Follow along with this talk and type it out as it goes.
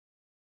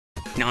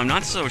Now, I'm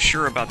not so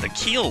sure about the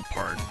keel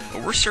part,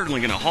 but we're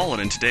certainly going to haul it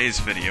in today's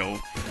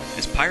video,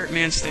 as Pirate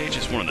Man stage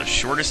is one of the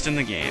shortest in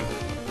the game.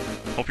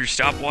 Hope your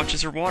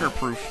stopwatches are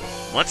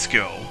waterproof. Let's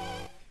go.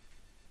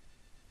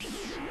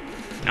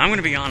 Now, I'm going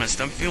to be honest,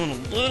 I'm feeling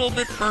a little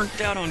bit burnt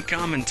out on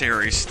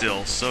commentary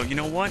still, so you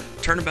know what?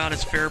 Turnabout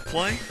is fair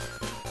play.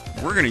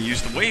 We're going to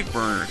use the Wave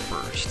Burner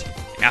first.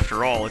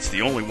 After all, it's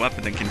the only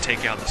weapon that can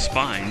take out the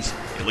spines,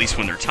 at least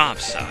when they're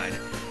topside.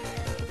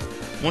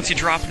 Once you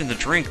drop it in the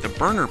drink, the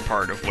burner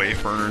part of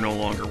Wave Burner no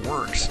longer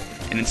works,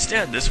 and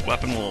instead this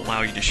weapon will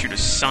allow you to shoot a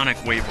sonic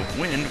wave of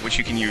wind, which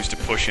you can use to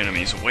push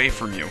enemies away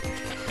from you.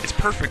 It's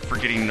perfect for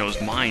getting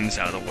those mines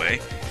out of the way.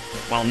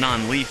 While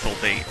non-lethal,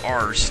 they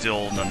are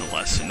still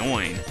nonetheless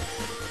annoying.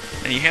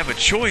 Now you have a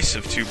choice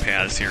of two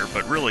paths here,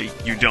 but really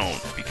you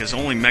don't, because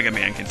only Mega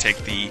Man can take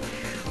the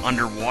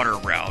underwater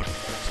route.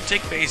 So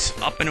take Base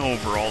up and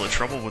over all the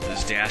trouble with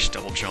his dash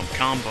double jump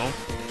combo,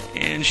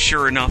 and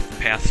sure enough, the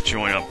paths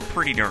join up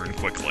pretty darn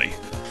quickly.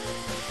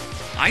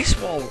 Ice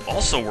Wall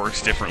also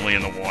works differently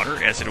in the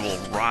water, as it will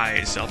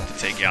rise up to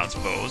take out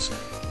bows.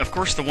 Of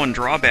course, the one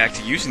drawback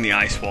to using the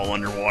Ice Wall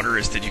underwater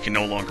is that you can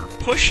no longer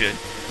push it,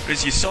 but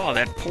as you saw,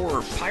 that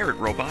poor pirate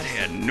robot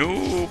had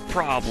no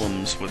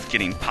problems with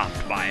getting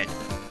popped by it.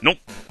 Nope.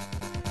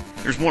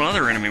 There's one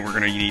other enemy we're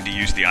going to need to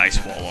use the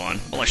Ice Wall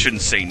on. Well, I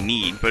shouldn't say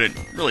need, but it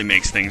really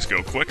makes things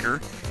go quicker.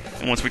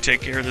 And once we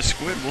take care of the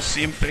squid, we'll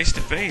see him face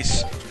to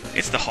face.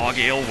 It's the Hog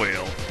Ale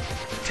Whale.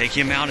 Take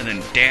him out and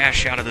then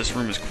dash out of this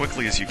room as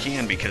quickly as you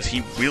can, because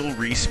he will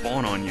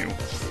respawn on you.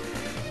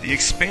 The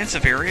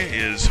expansive area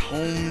is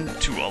home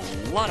to a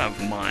lot of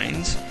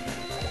mines.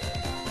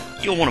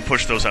 You'll want to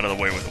push those out of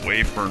the way with the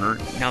Wave Burner.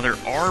 Now, there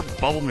are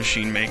bubble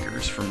machine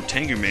makers from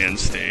Tengu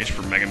Man's stage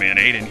for Mega Man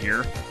 8 in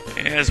here,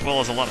 as well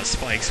as a lot of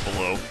spikes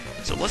below.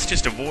 So let's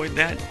just avoid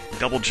that,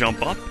 double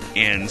jump up,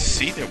 and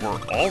see that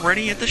we're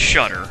already at the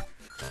shutter.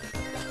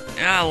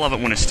 I love it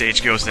when a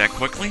stage goes that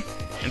quickly.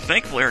 And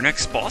thankfully, our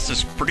next boss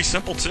is pretty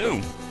simple,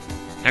 too.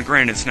 Now,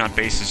 granted, it's not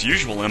Base's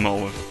usual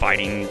MO of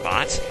fighting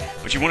bots,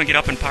 but you want to get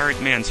up in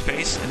Pirate Man's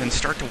face and then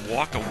start to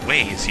walk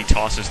away as he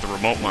tosses the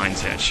remote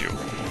mines at you.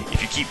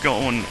 If you keep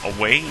going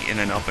away and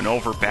then up and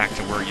over back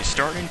to where you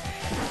started,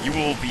 you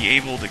will be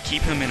able to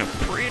keep him in a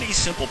pretty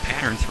simple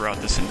pattern throughout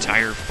this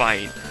entire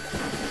fight.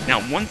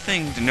 Now, one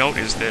thing to note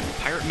is that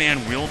Pirate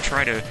Man will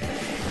try to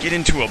get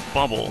into a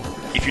bubble.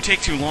 If you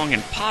take too long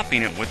in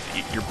popping it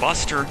with your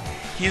buster,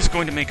 he is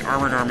going to make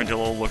Armored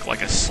Armadillo look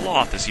like a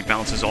sloth as he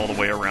bounces all the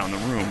way around the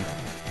room.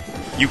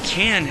 You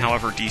can,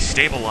 however,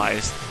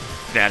 destabilize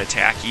that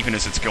attack even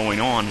as it's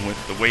going on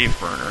with the Wave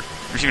Burner.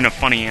 There's even a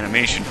funny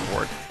animation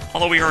for it,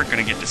 although we aren't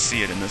going to get to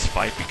see it in this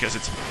fight because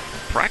it's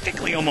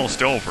practically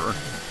almost over.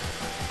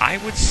 I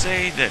would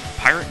say that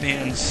Pirate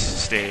Man's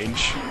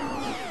stage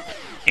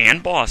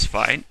and boss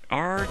fight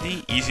are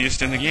the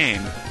easiest in the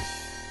game,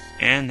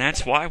 and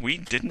that's why we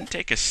didn't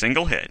take a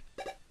single hit.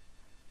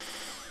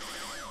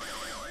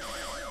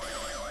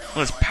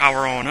 Let's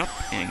power on up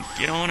and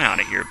get on out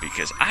of here,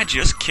 because I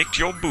just kicked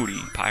your booty,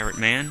 Pirate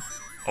Man.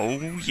 Oh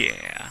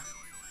yeah.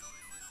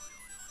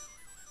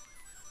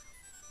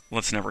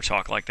 Let's never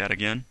talk like that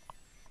again.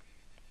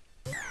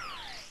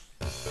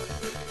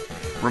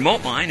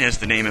 Remote Mine, as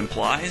the name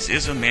implies,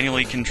 is a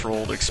manually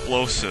controlled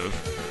explosive.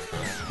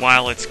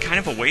 While it's kind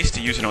of a waste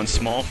to use it on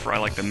small fry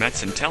like the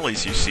Mets and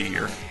Tellies you see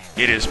here,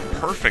 it is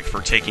perfect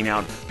for taking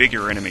out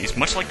bigger enemies,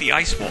 much like the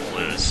Ice Wall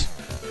is.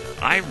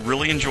 I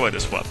really enjoy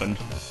this weapon.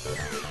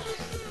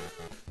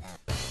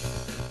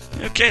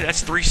 Okay,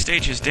 that's 3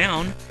 stages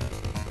down,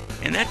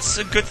 and that's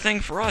a good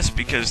thing for us,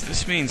 because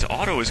this means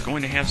Otto is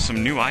going to have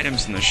some new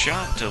items in the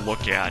shop to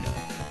look at.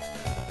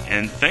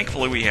 And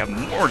thankfully we have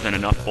more than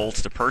enough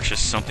bolts to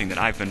purchase something that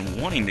I've been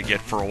wanting to get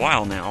for a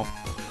while now.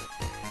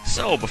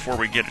 So, before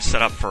we get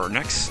set up for our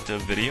next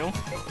video,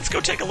 let's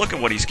go take a look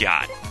at what he's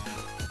got.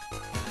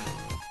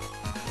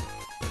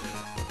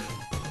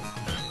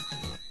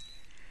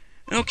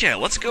 Okay,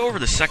 let's go over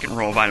the second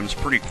row of items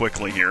pretty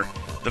quickly here.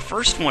 The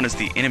first one is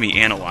the Enemy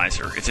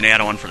Analyzer. It's an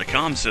add-on for the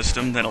comm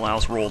system that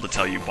allows Roll to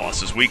tell you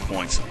bosses' weak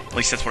points. At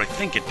least that's what I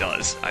think it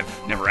does.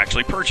 I've never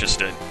actually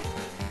purchased it.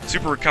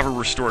 Super Recover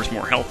restores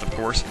more health, of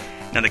course.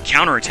 Now, the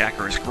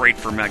Counter-Attacker is great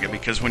for Mega,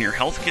 because when your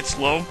health gets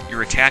low,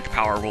 your attack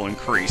power will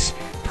increase.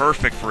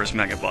 Perfect for his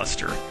Mega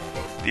Buster.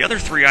 The other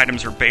 3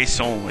 items are base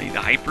only. The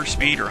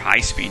Hyperspeed or High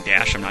Speed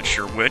Dash, I'm not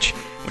sure which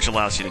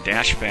allows you to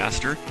dash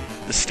faster.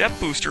 The Step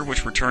Booster,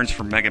 which returns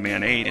from Mega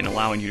Man 8 and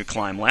allowing you to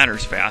climb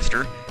ladders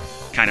faster.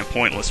 Kind of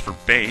pointless for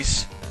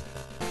Base.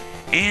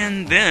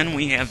 And then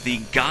we have the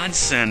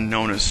Godsend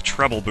known as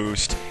Treble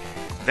Boost.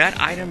 That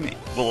item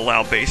will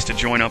allow Base to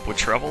join up with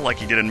Treble like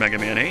he did in Mega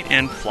Man 8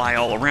 and fly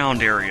all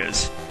around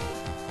areas.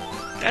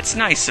 That's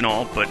nice and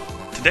all, but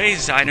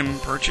today's item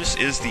purchase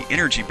is the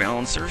Energy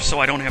Balancer, so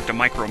I don't have to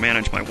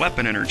micromanage my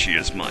weapon energy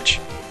as much.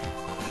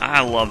 I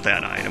love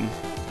that item.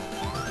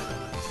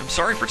 I'm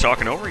sorry for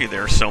talking over you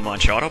there so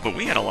much, Otto, but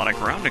we had a lot of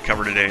ground to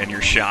cover today in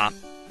your shop.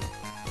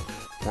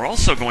 We're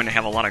also going to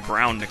have a lot of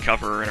ground to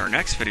cover in our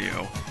next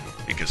video,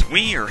 because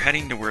we are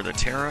heading to where the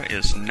Terra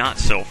is not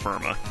so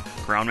firma.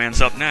 Brown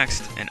Man's up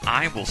next, and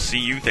I will see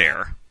you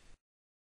there.